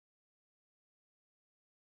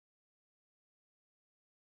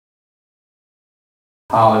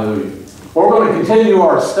Hallelujah. Well, we're going to continue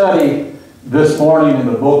our study this morning in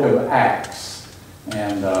the book of Acts.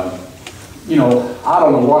 And, I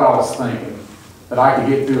don't know what I was thinking, that I could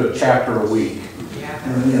get through a chapter a week.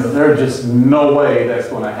 There's just no way that's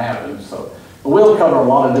going to happen. But we'll cover a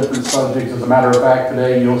lot of different subjects. As a matter of fact,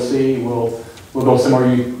 today you'll see we'll go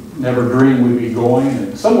somewhere you never dreamed we'd be going,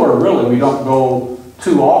 and somewhere really we don't go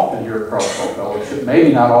too often here at Crosswalk Fellowship,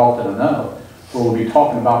 maybe not often enough. We'll be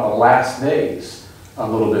talking about the last days a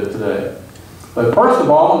little bit today. But first of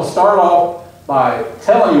all, I'm going to start off by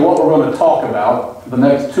telling you what we're going to talk about for the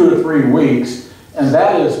next 2 or 3 weeks, and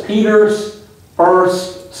that is Peter's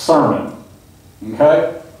first sermon.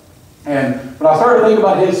 Okay? And when I started thinking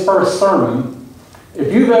about his first sermon,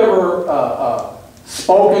 if you've ever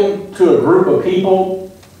spoken to a group of people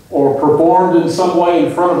or performed in some way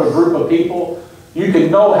in front of a group of people, you can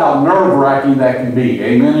know how nerve-wracking that can be.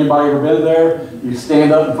 Amen? Anybody ever been there? You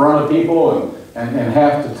stand up in front of people and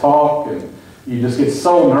have to talk, and you just get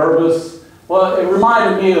so nervous. Well, it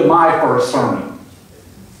reminded me of my first sermon.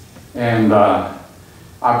 And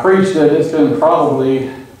I preached it. It's been probably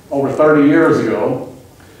over 30 years ago.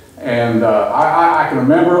 And I can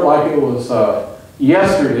remember it like it was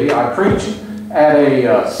yesterday. I preached at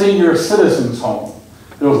a senior citizens home.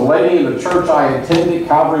 There was a lady in the church I attended,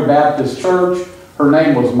 Calvary Baptist Church. Her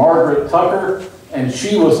name was Margaret Tucker, and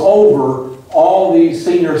she was over all these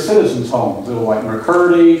senior citizens homes. It was like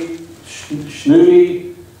McCurdy,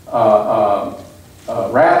 Schnooty,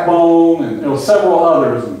 Rathbone, and there were several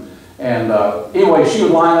others. And anyway, she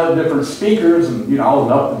would line up different speakers, and I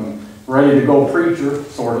was up and ready to go preacher,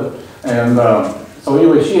 sort of. And so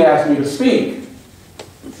anyway, she asked me to speak,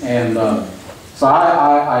 and so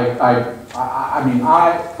I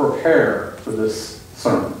prepare for this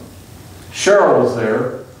sermon. Cheryl was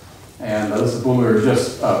there, and this is when we were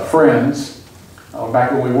just friends.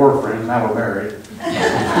 Back when we were friends, now we're married.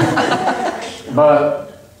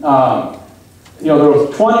 But there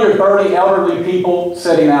was 20 or 30 elderly people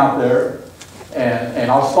sitting out there, and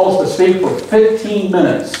I was supposed to speak for 15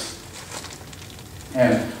 minutes.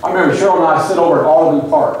 And I remember Cheryl and I sit over at Alden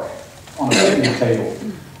Park on a picnic table.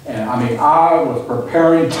 And I was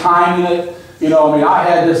preparing, timing it. I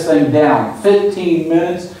had this thing down. 15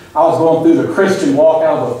 minutes. I was going through the Christian walk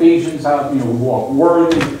out of Ephesians, how we walk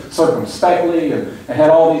worthy, circumspectly, and had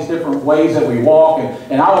all these different ways that we walk.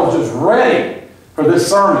 And I was just ready for this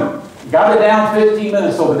sermon. Got it down 15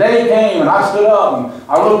 minutes. So the day came, and I stood up, and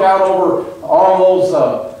I looked out over all those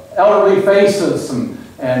elderly faces,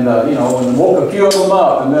 and woke a few of them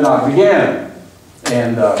up, and then I began.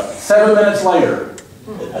 And 7 minutes later,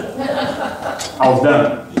 I was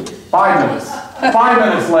done. 5 minutes. 5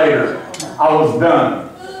 minutes later, I was done.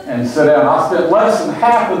 And sit down. I spent less than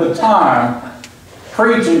half of the time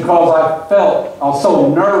preaching because I felt I was so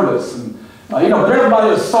nervous. And but everybody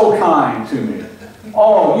was so kind to me.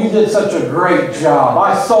 Oh, you did such a great job.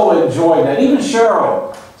 I so enjoyed that. Even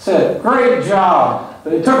Cheryl said, great job.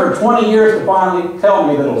 But it took her 20 years to finally tell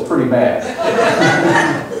me that it was pretty bad.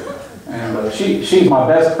 And she's my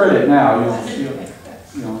best critic now.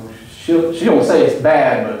 She don't say it's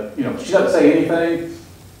bad, but if she doesn't say anything,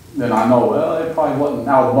 then I know, well, it probably wasn't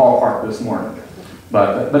out of the ballpark this morning.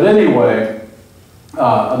 But anyway,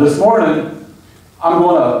 this morning, I'm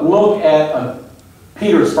going to look at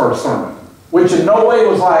Peter's first sermon, which in no way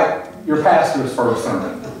was like your pastor's first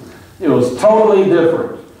sermon. It was totally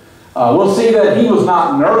different. We'll see that he was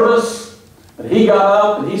not nervous, but he got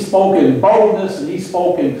up and he spoke in boldness, and he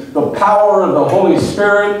spoke in the power of the Holy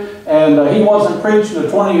Spirit. And he wasn't preaching to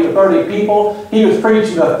 20 or 30 people. He was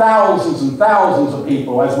preaching to thousands and thousands of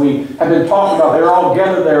people, as we have been talking about. They were all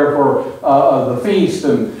gathered there for the feast,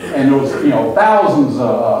 and there was thousands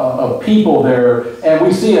of people there. And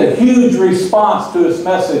we see a huge response to his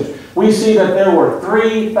message. We see that there were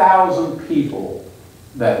 3,000 people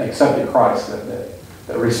that accepted Christ that day,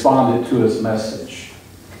 that responded to his message.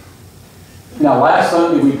 Now, last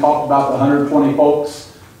Sunday we talked about the 120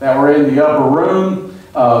 folks that were in the upper room.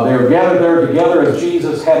 They were gathered there together as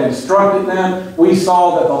Jesus had instructed them. We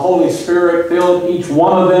saw that the Holy Spirit filled each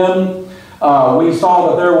one of them. We saw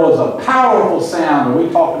that there was a powerful sound, and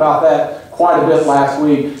we talked about that quite a bit last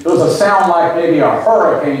week. There was a sound like maybe a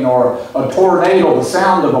hurricane or a tornado. The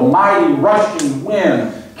sound of a mighty rushing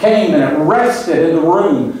wind came and it rested in the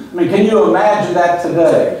room. Can you imagine that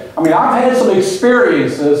today? I've had some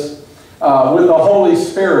experiences with the Holy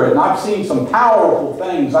Spirit, and I've seen some powerful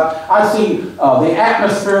things. I've seen the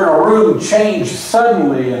atmosphere in a room change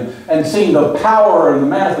suddenly, and seen the power and the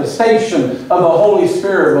manifestation of the Holy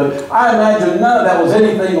Spirit. But I imagine none of that was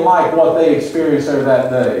anything like what they experienced there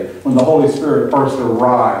that day when the Holy Spirit first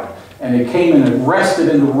arrived, and it came and it rested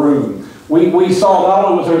in the room. We saw not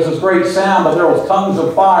only was there this great sound, but there was tongues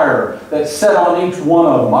of fire that set on each one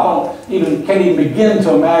of them. Can't even begin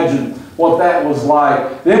to imagine what that was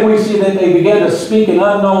like. Then we see that they began to speak in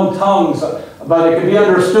unknown tongues, but it could be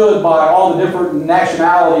understood by all the different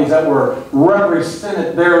nationalities that were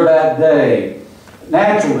represented there that day.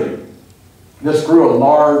 Naturally, this grew a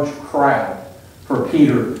large crowd for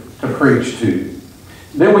Peter to preach to.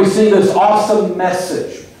 Then we see this awesome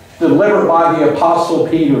message delivered by the Apostle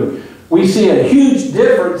Peter. We see a huge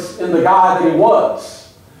difference in the guy that he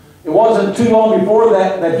was. It wasn't too long before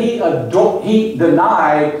that he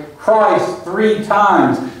denied Christ 3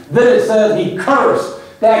 times. Then it says he cursed.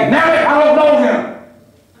 Dagnabbit, I don't know him.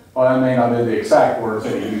 Well, that may not be the exact words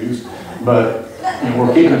that he used, but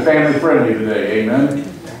we're keeping it family friendly today, amen?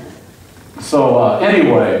 So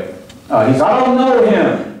anyway, he said, I don't know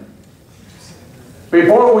him.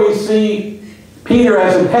 Before we see Peter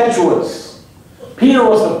as impetuous, Peter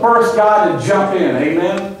was the first guy to jump in,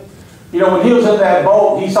 amen? You know, when he was in that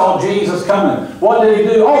boat, he saw Jesus coming. What did he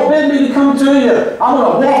do? Oh, bid me to come to you. I'm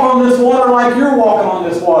going to walk on this water like you're walking on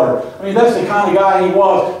this water. I mean, that's the kind of guy he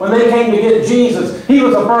was. When they came to get Jesus, he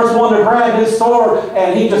was the first one to grab his sword,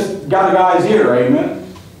 and he just got a guy's ear,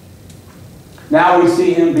 amen? Now we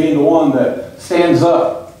see him being the one that stands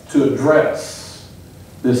up to address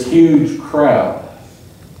this huge crowd.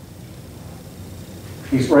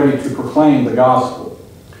 He's ready to proclaim the gospel.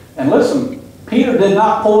 And listen, Peter did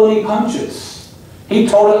not pull any punches. He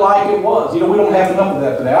told it like it was. You know, we don't have enough of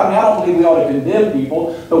that today. I mean, I don't believe we ought to condemn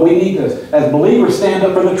people, but we need to, as believers, stand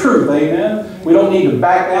up for the truth. Amen? We don't need to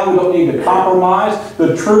back down. We don't need to compromise.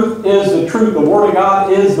 The truth is the truth. The Word of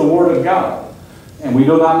God is the Word of God. And we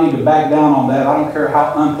do not need to back down on that. I don't care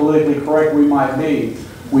how unpolitically correct we might be.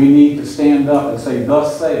 We need to stand up and say,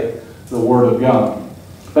 thus saith the Word of God.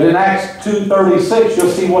 But in Acts 2:36, you'll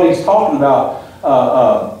see what he's talking about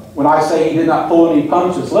when I say he did not pull any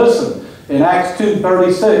punches. Listen, in Acts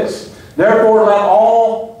 2:36, therefore let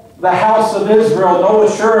all the house of Israel know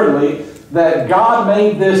assuredly that God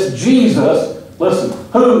made this Jesus, listen,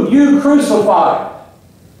 whom you crucified,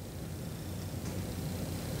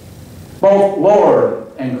 both Lord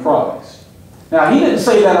and Christ. Now, he didn't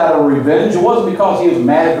say that out of revenge. It wasn't because he was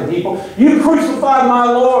mad at the people. You crucified my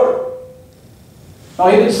Lord. No,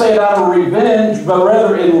 he didn't say it out of revenge, but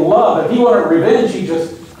rather in love. If he wanted revenge, he'd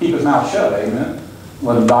just keep his mouth shut, amen?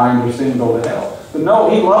 Let him die in their sin and go to hell. But no,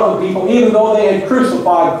 he loved the people even though they had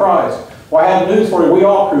crucified Christ. Well, I have news for you. We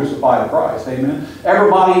all crucified Christ, amen?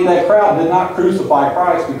 Everybody in that crowd did not crucify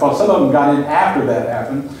Christ because some of them got in after that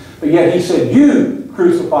happened. But yet he said, you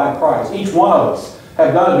crucified Christ. Each one of us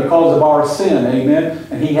have done it because of our sin, amen?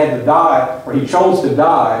 And he had to die, or he chose to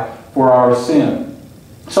die for our sin.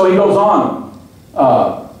 So he goes on.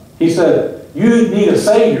 He said, you need a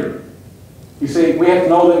Savior. You see, we have to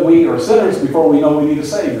know that we are sinners before we know we need a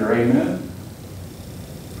Savior. Amen?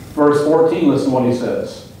 Verse 14, listen to what he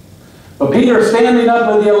says. But Peter, standing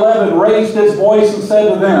up with the 11, raised his voice and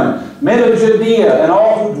said to them, Men of Judea and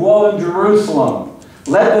all who dwell in Jerusalem,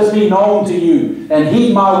 let this be known to you, and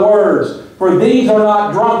heed my words. For these are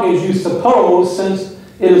not drunk as you suppose, since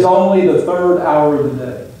it is only the 3rd hour of the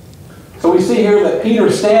day. So we see here that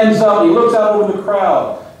Peter stands up, he looks out over the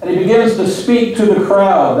crowd, and he begins to speak to the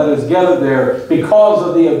crowd that is gathered there because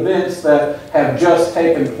of the events that have just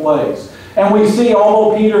taken place. And we see,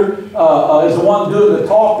 although Peter is the one doing the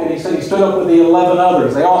talking, he said he stood up with the 11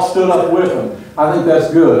 others. They all stood up with him. I think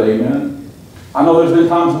that's good, amen? I know there's been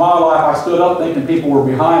times in my life I stood up thinking people were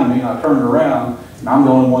behind me, and I turned around, and I'm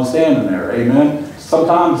the only one standing there, amen?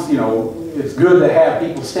 Sometimes, you know, it's good to have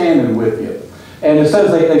people standing with you. And it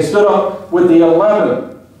says they stood up with the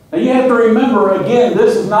 11. Now you have to remember, again,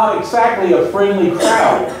 this is not exactly a friendly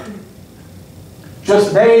crowd.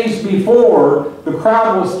 Just days before, the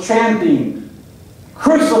crowd was chanting,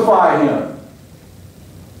 crucify him.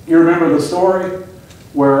 You remember the story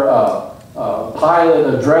where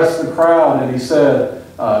Pilate addressed the crowd and he said,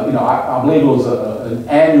 you know, I believe it was an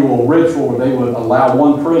annual ritual where they would allow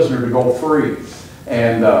one prisoner to go free.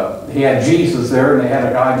 And he had Jesus there, and they had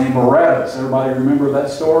a guy named Barabbas. Everybody remember that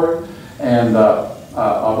story? And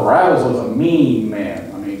Barabbas was a mean man.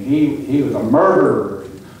 I mean, he was a murderer,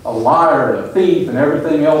 a liar, a thief, and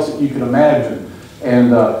everything else that you could imagine.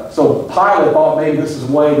 And so Pilate thought maybe this is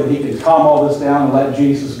a way that he could calm all this down and let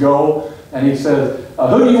Jesus go. And he said,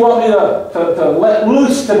 who do you want me to let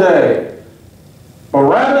loose today?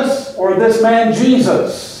 Barabbas or this man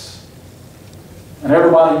Jesus? And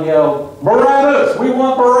everybody yelled, Barabbas! We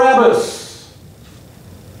want Barabbas!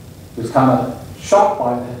 He was kind of shocked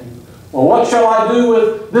by that. Well, what shall I do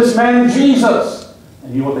with this man Jesus?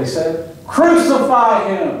 And you know what they said? Crucify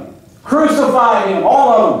him! Crucify him. All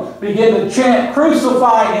of them begin to chant,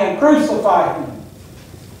 crucify him, crucify him.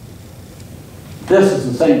 This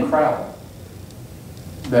is the same crowd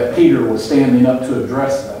that Peter was standing up to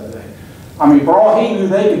address that day. I mean, for all he knew,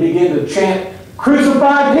 they could begin to chant,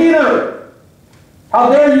 crucify Peter! How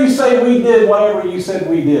dare you say we did whatever you said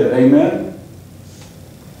we did? Amen?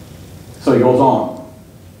 So he goes on.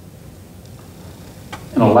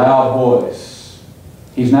 In a loud voice.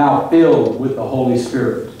 He's now filled with the Holy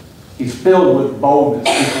Spirit. He's filled with boldness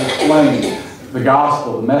to proclaim the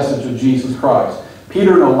gospel, the message of Jesus Christ.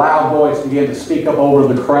 Peter, in a loud voice, began to speak up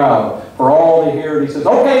over the crowd for all to hear. He says,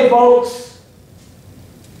 okay, folks,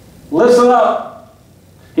 listen up.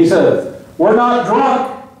 He says, we're not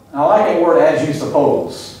drunk. And I like that word, as you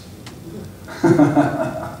suppose.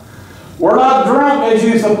 We're not drunk as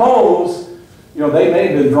you suppose. You know, they may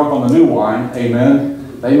have been drunk on the new wine.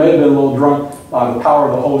 Amen. They may have been a little drunk by the power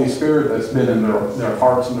of the Holy Spirit that's been in their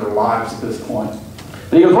hearts and their lives at this point.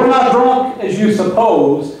 But he goes, we're not drunk as you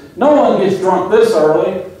suppose. No one gets drunk this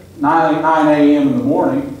early, 9 a.m. in the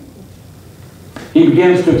morning. He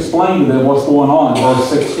begins to explain to them what's going on in verse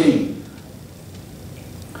 16.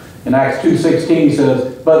 In Acts 2:16 he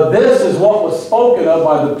says, but this is what was spoken of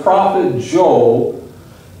by the prophet Joel,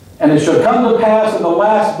 and it shall come to pass in the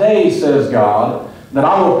last days, says God, that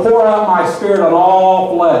I will pour out my Spirit on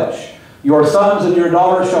all flesh. Your sons and your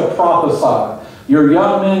daughters shall prophesy. Your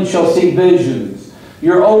young men shall see visions.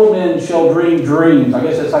 Your old men shall dream dreams. I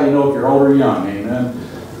guess that's how you know if you're old or young, amen?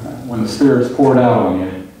 When the Spirit's poured out on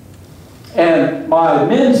you. And my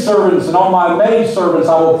men servants and on my maid servants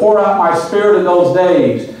I will pour out my Spirit in those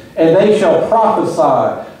days, and they shall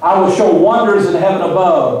prophesy. I will show wonders in heaven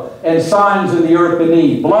above, and signs in the earth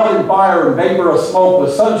beneath, blood and fire and vapor of smoke.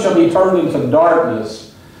 The sun shall be turned into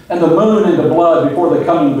darkness, and the moon into blood before the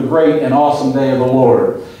coming of the great and awesome day of the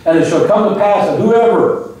Lord. And it shall come to pass that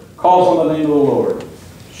whoever calls on the name of the Lord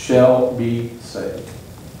shall be saved.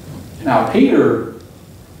 Now, Peter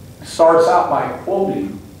starts out by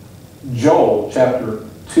quoting Joel chapter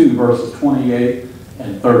 2, verses 28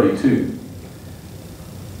 and 32.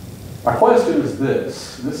 My question is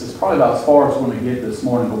this. This is probably about as far as I'm going to get this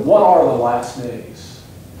morning, but what are the last days?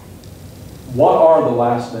 What are the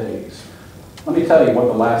last days? Let me tell you what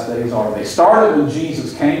the last days are. They started when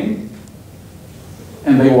Jesus came,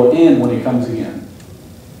 and they will end when he comes again.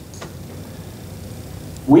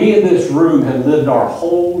 We in this room have lived our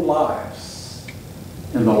whole lives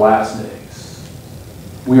in the last days.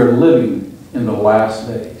 We are living in the last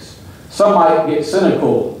days. Some might get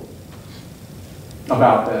cynical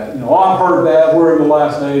about that. You know, oh, I've heard that, we're in the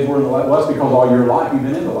last days, we're in the last. Well, that's because all your life you've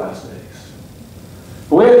been in the last days.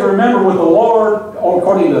 But we have to remember with the Lord,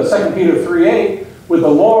 according to 2 Peter 3:8, with the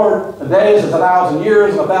Lord, a day is 1,000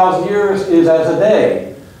 years, and 1,000 years is as a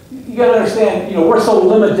day. You got to understand, you know, we're so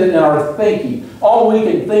limited in our thinking. All we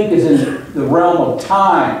can think is in the realm of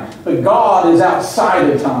time. But God is outside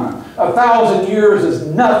of time. 1,000 years is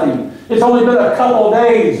nothing. It's only been a couple of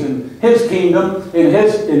days in His kingdom, in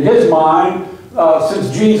His mind,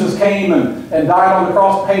 since Jesus came and died on the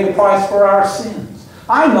cross to pay the price for our sins.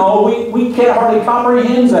 I know we can't hardly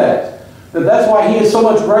comprehend that. That's why He is so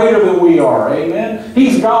much greater than we are. Amen?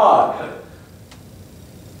 He's God.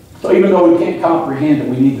 So even though we can't comprehend it,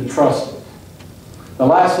 we need to trust it. The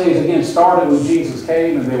last days again started when Jesus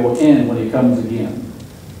came, and they will end when He comes again.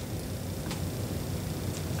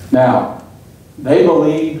 Now, they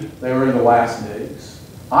believe they were in the last days.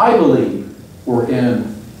 I believe we're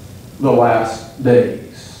in the last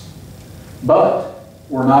days. But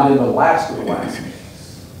we're not in the last of the last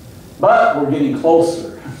days. But we're getting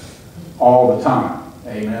closer all the time.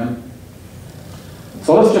 Amen?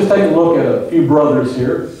 So let's just take a look at a few brothers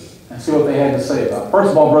here and see what they had to say about it.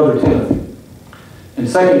 First of all, Brother Timothy. In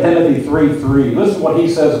 2 Timothy 3:3, listen to what he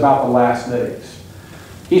says about the last days.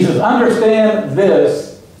 He says, understand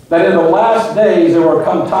this, that in the last days there will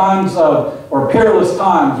come times of, or peerless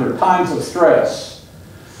times, or times of stress.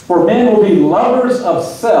 For men will be lovers of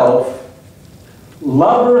self,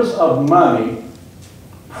 lovers of money,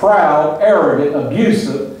 proud, arrogant,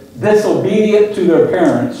 abusive, disobedient to their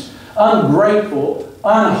parents, ungrateful,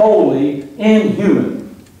 unholy, inhuman.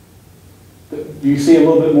 Do you see a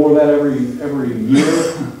little bit more of that every year?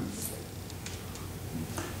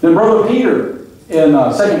 Then Brother Peter in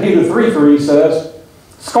 2 Peter 3:3 says,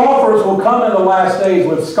 scoffers will come in the last days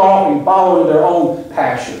with scoffing, following their own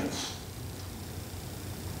passions.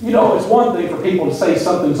 You know, it's one thing for people to say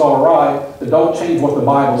something's all right, but don't change what the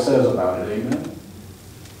Bible says about it. Amen?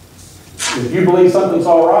 If you believe something's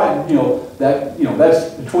all right,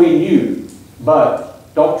 that's between you. But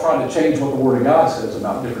don't try to change what the Word of God says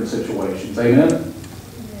about different situations. Amen?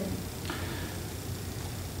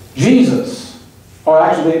 Jesus, or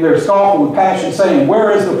actually they're scoffing with passion, saying,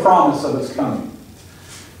 where is the promise of his coming?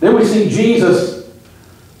 Then we see Jesus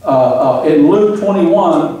in Luke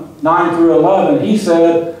 21, 9 through 11. He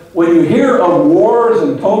said, when you hear of wars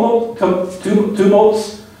and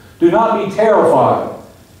tumults, do not be terrified,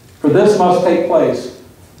 for this must take place.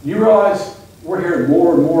 Do you realize we're hearing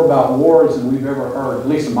more and more about wars than we've ever heard, at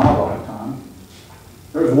least in my lifetime?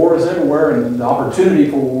 There's wars everywhere, and the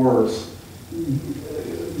opportunity for wars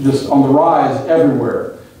just on the rise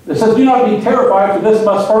everywhere. It says, do not be terrified, for this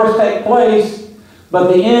must first take place,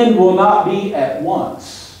 but the end will not be at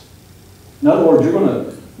once. In other words, you're going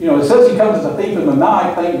to, it says he comes as a thief in the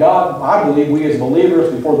night. Thank God, I believe we as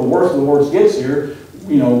believers, before the worst of the worst gets here,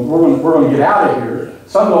 we're going to get out of here.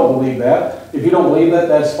 Some don't believe that. If you don't believe that,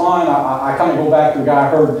 that's fine. I kind of go back to the guy I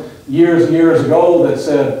heard years and years ago that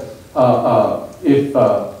said, if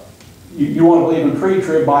you want to believe in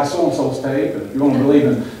pre-trib, buy so-and-so's tape. And if you want to believe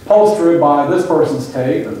in post-trib, buy this person's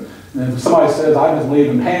tape. And if somebody says, I just believe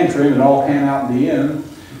in pan-trib, and all pan out in the end,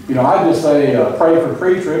 I just say, pray for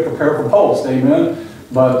pre-trib, prepare for post. Amen.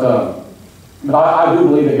 But I do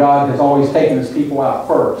believe that God has always taken his people out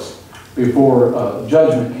first before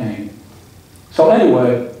judgment came. So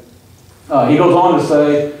anyway, he goes on to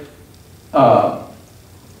say,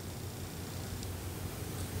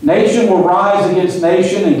 nation will rise against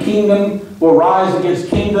nation, and kingdom will rise against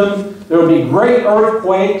kingdom. There will be great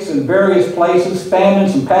earthquakes in various places,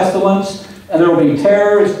 famines and pestilence, and there will be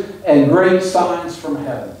terrors and great signs from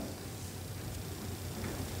heaven.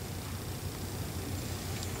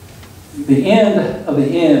 The end of the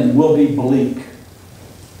end will be bleak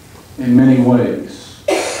in many ways.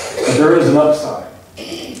 But there is an upside.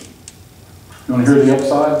 You want to hear the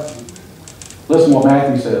upside? Listen to what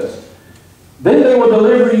Matthew says. Then they will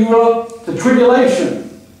deliver you up to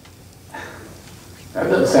tribulation. That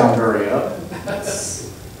doesn't sound very up.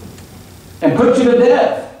 And put you to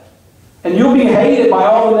death. And you'll be hated by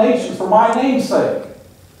all the nations for my name's sake.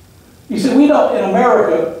 You see, in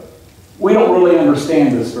America, we don't really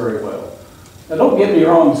understand this very well. Now, don't get me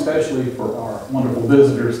wrong, especially for our wonderful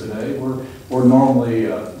visitors today. We're normally,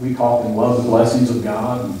 we talk and love the blessings of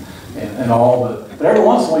God and all, but every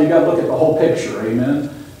once in a while you've got to look at the whole picture, amen?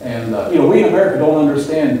 And, we in America don't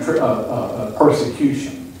understand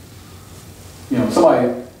persecution.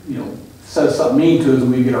 Somebody, says something mean to us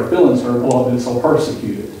and we get our feelings hurt, well, I've been so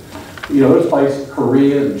persecuted. There's places,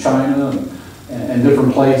 Korea and China and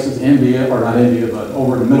different places, India, or not India, but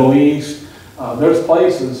over in the Middle East. There's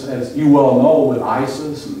places, as you well know, with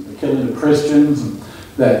ISIS and the killing of Christians, and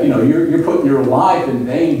that you're putting your life in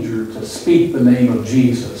danger to speak the name of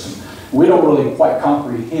Jesus. And we don't really quite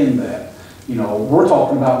comprehend that. We're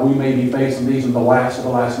talking about we may be facing these in the last of the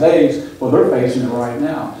last days. Well, they're facing it right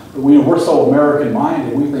now. But we're so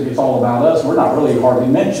American-minded, we think it's all about us. We're not really hardly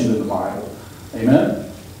mentioned in the Bible.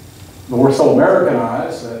 Amen? But we're so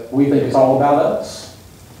Americanized that we think it's all about us.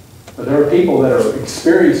 But there are people that are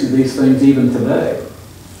experiencing these things even today.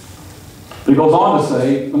 But he goes on to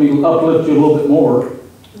say, let me uplift you a little bit more.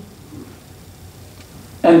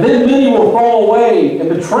 And then many will fall away and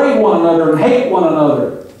betray one another and hate one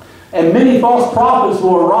another. And many false prophets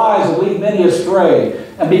will arise and lead many astray.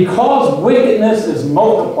 And because wickedness is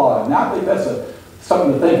multiplied. Now I think that's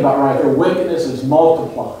something to think about right there. Wickedness is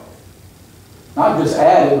multiplied. Not just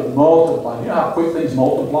added, but multiplied. You know how quick things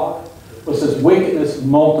multiply? It says wickedness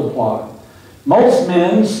multiplied. Most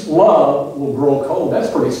men's love will grow cold.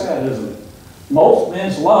 That's pretty sad, isn't it? Most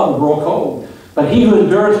men's love will grow cold. But he who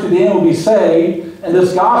endures to the end will be saved, and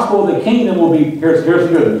this gospel of the kingdom will be, here's the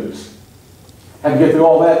good news. Have to get through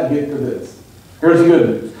all that to get to this. Here's the good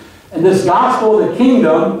news. And this gospel of the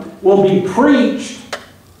kingdom will be preached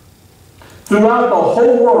throughout the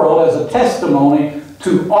whole world as a testimony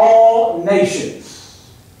to all nations.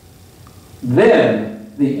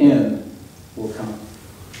 Then the end will come.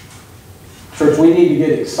 Church, we need to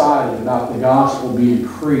get excited about the gospel being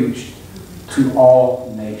preached to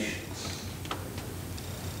all nations.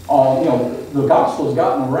 The gospel has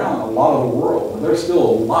gotten around a lot of the world, but there's still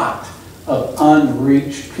a lot of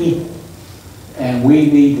unreached people. And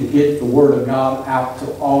we need to get the word of God out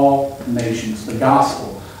to all nations, the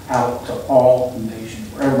gospel out to all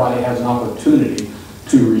nations, where everybody has an opportunity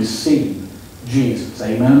to receive Jesus.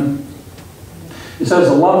 Amen? It says,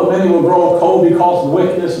 the love of many will grow cold because the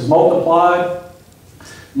wickedness is multiplied.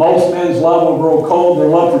 Most men's love will grow cold. Their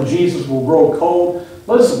love for Jesus will grow cold.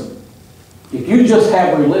 Listen, if you just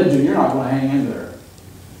have religion, you're not going to hang in there.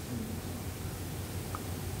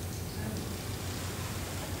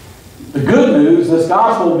 The good news, this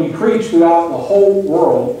gospel will be preached throughout the whole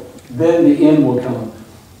world. Then the end will come.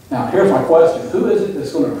 Now, here's my question. Who is it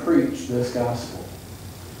that's going to preach this gospel?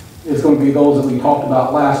 is going to be those that we talked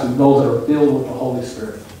about last week, those that are filled with the Holy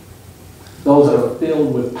Spirit. Those that are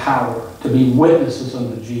filled with power to be witnesses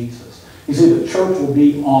unto Jesus. You see, the church will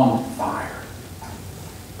be on fire.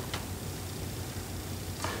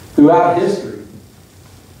 Throughout history,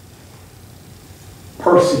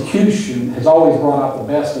 persecution has always brought out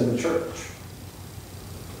the best in the church.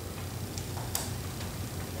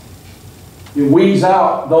 It weeds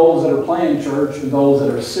out those that are playing church and those that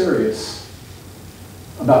are serious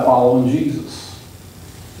about following Jesus.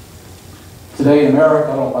 Today in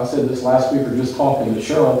America, I don't know if I said this last week or just talking to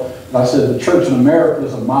Cheryl, but I said the church in America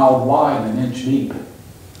is a mile wide and an inch deep.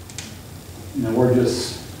 You know,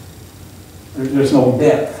 there's no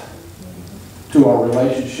depth to our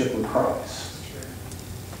relationship with Christ.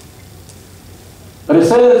 But it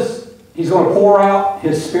says He's going to pour out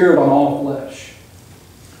His Spirit on all flesh.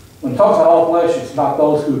 When it talks about all flesh, it's about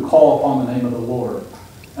those who call upon the name of the Lord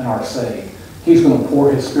and are saved. He's going to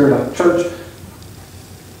pour His Spirit on the church.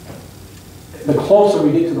 The closer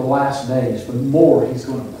we get to the last days, the more He's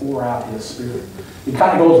going to pour out His Spirit. It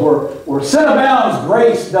kind of goes where sin abounds,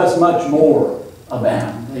 grace does much more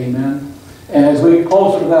abound. Amen? And as we get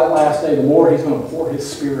closer to that last day, the more He's going to pour His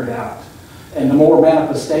Spirit out. And the more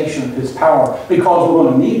manifestation of His power, because we're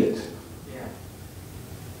going to need it.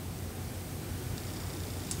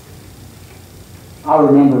 I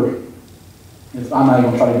remember, I'm not even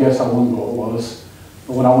going to try to guess how long ago it was,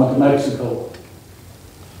 but when I went to Mexico,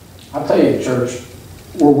 I tell you, church,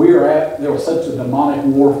 where we were at, there was such a demonic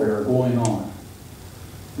warfare going on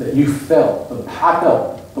that I felt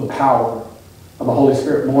the power of the Holy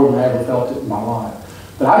Spirit more than I ever felt it in my life.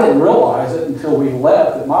 But I didn't realize it until we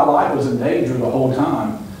left that my life was in danger the whole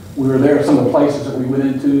time. We were there, some of the places that we went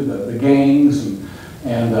into, the gangs,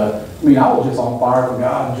 and I mean, I was just on fire for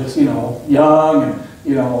God, just, young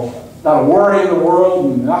and, not a worry in the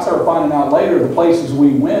world. And I started finding out later the places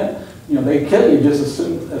we went, they kill you just as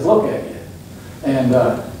soon as look at you. And,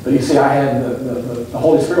 but you see, I had the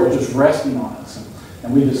Holy Spirit was just resting on us.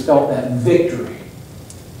 And we just felt that victory.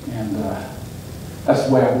 And that's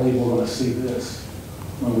the way I believe we're going to see this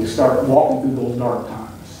when we start walking through those dark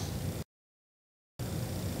times.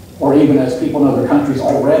 Or even as people in other countries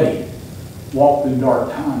already walk through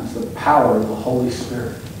dark times, the power of the Holy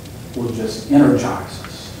Spirit will just energize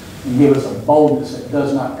us and give us a boldness that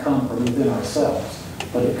does not come from within ourselves,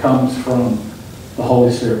 but it comes from the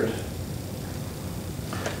Holy Spirit.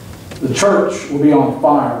 The church will be on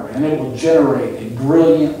fire, and it will generate a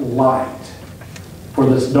brilliant light for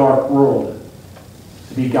this dark world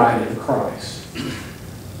to be guided to Christ.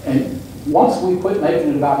 And once we quit making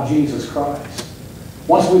it about Jesus Christ,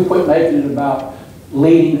 once we quit making it about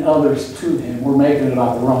leading others to Him, we're making it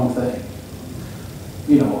about the wrong thing.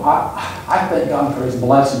 I thank God for His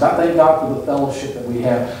blessings. I thank God for the fellowship that we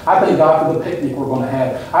have. I thank God for the picnic we're going to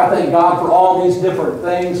have. I thank God for all these different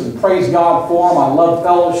things and praise God for them. I love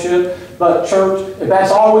fellowship. But church, if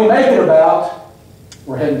that's all we make it about,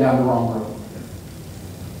 we're heading down the wrong road.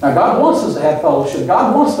 Now, God wants us to have fellowship.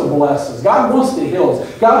 God wants to bless us. God wants to heal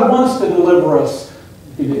us. God wants to deliver us.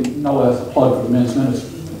 If you didn't know, that's a plug for the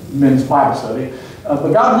men's Bible study.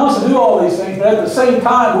 But God wants to do all these things, but at the same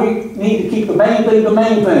time, we need to keep the main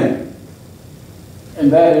thing.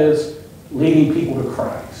 And that is leading people to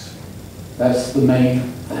Christ. That's the main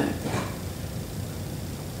thing.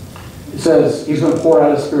 It says He's going to pour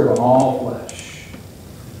out His Spirit on all flesh.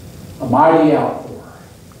 A mighty outpour.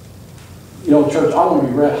 Church, I want to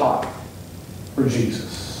be red hot for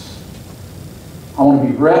Jesus. I want to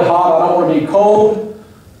be red hot. I don't want to be cold.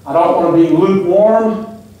 I don't want to be lukewarm.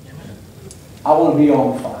 I want to be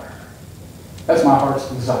on fire. That's my heart's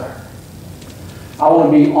desire. I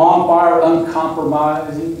want to be on fire,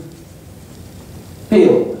 uncompromising,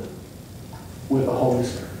 filled with the Holy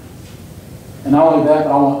Spirit. And not only that,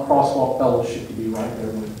 but I want Crosswalk Fellowship to be right there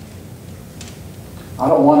with me. I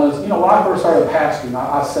don't want us, when I first started pastoring,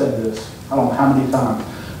 I said this, I don't know how many times,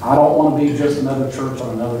 I don't want to be just another church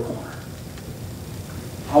on another corner.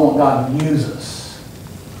 I want God to use us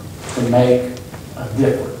to make a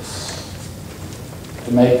difference.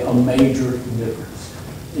 To make a major difference.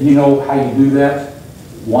 And you know how you do that?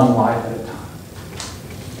 One life at a time.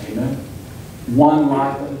 Amen? One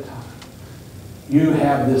life at a time. You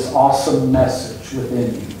have this awesome message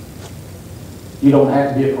within you. You don't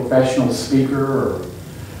have to be a professional speaker or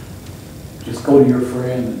just go to your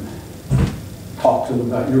friend and talk to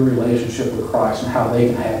them about your relationship with Christ and how they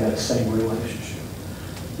can have that same relationship.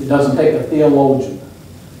 It doesn't take a theologian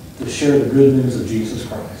to share the good news of Jesus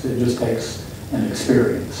Christ. It just takes an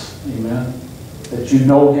experience. Amen? That you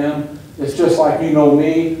know Him. It's just like you know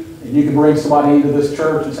me, and you can bring somebody into this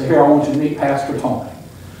church and say, here, I want you to meet Pastor Tony.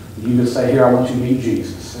 You just say, here, I want you to meet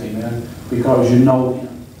Jesus. Amen. Because you know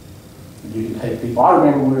him. And you can take people. I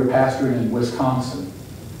remember when we were pastoring in Wisconsin.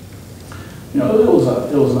 You know,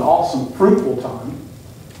 it was an awesome, fruitful time.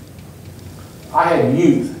 I had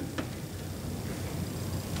youth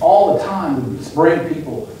all the time would just bring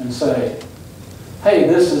people and say, hey,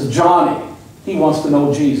 this is Johnny. He wants to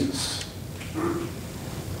know Jesus.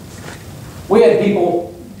 We had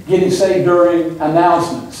people getting saved during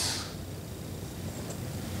announcements.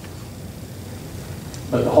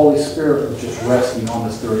 But the Holy Spirit was just resting on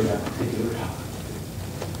us during that particular time.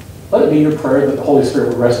 Let it be your prayer that the Holy Spirit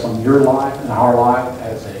would rest on your life and our life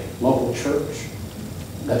as a local church,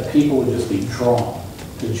 that people would just be drawn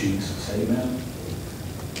to Jesus. Amen.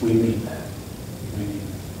 We need that. We need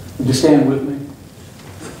that. Would you stand with me?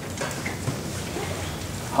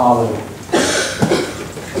 Hallelujah.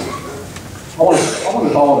 I want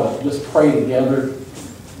us all to just pray together.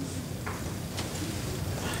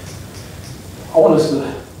 I want us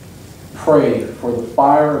to pray for the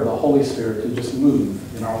fire of the Holy Spirit to just move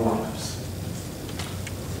in our lives.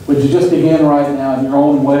 Would you just begin right now in your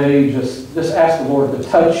own way? Just ask the Lord to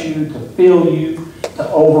touch you, to fill you, to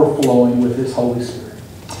overflowing with His Holy Spirit.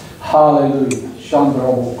 Hallelujah.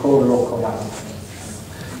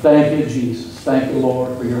 Thank you, Jesus. Thank you,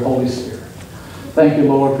 Lord, for your Holy Spirit. Thank you,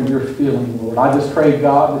 Lord, for your filling, Lord. I just pray,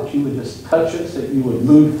 God, that you would just touch us, that you would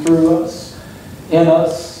move through us, in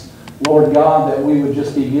us. Lord God, that we would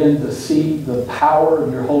just begin to see the power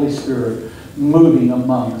of your Holy Spirit moving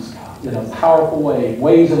among us, God, in a powerful way,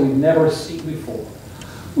 ways that we've never seen before.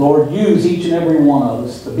 Lord, use each and every one of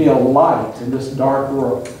us to be a light in this dark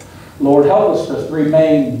world. Lord, help us to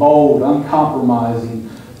remain bold, uncompromising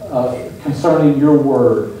concerning your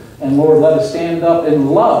word. And Lord, let us stand up in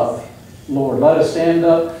love. Lord, let us stand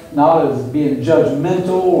up not as being judgmental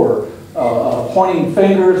or pointing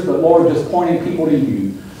fingers, but Lord, just pointing people to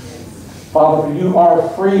you. Father, for you are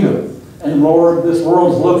freedom. And Lord, this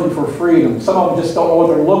world is looking for freedom. Some of them just don't know what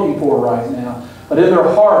they're looking for right now. But in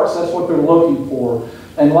their hearts, that's what they're looking for.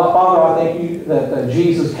 And Father, I thank you that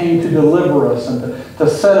Jesus came to deliver us and to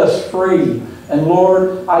set us free. And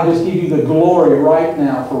Lord, I just give you the glory right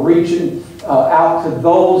now for reaching out to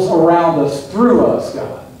those around us through us,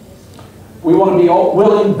 God. We want to be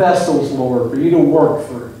willing vessels, Lord, for you to work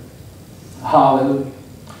through. Hallelujah.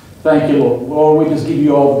 Thank you, Lord. Lord, we just give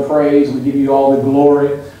you all the praise. We give you all the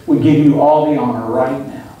glory. We give you all the honor right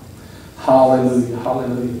now. Hallelujah.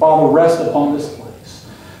 Hallelujah. Father, rest upon this place.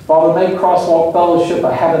 Father, make Crosswalk Fellowship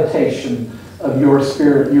a habitation of your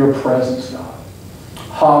Spirit and your presence, God.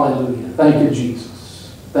 Hallelujah. Thank you,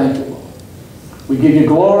 Jesus. Thank you, Lord. We give you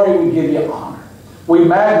glory. We give you honor. We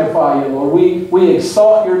magnify you, Lord. We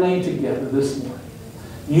exalt your name together this morning.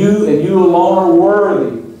 You and you alone are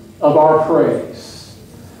worthy of our praise.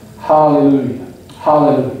 Hallelujah.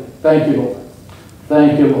 Hallelujah. Thank you, Lord.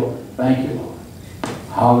 Thank you, Lord. Thank you, Lord.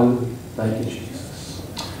 Hallelujah. Thank you, Jesus.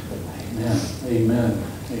 Amen. Amen.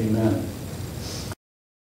 Amen.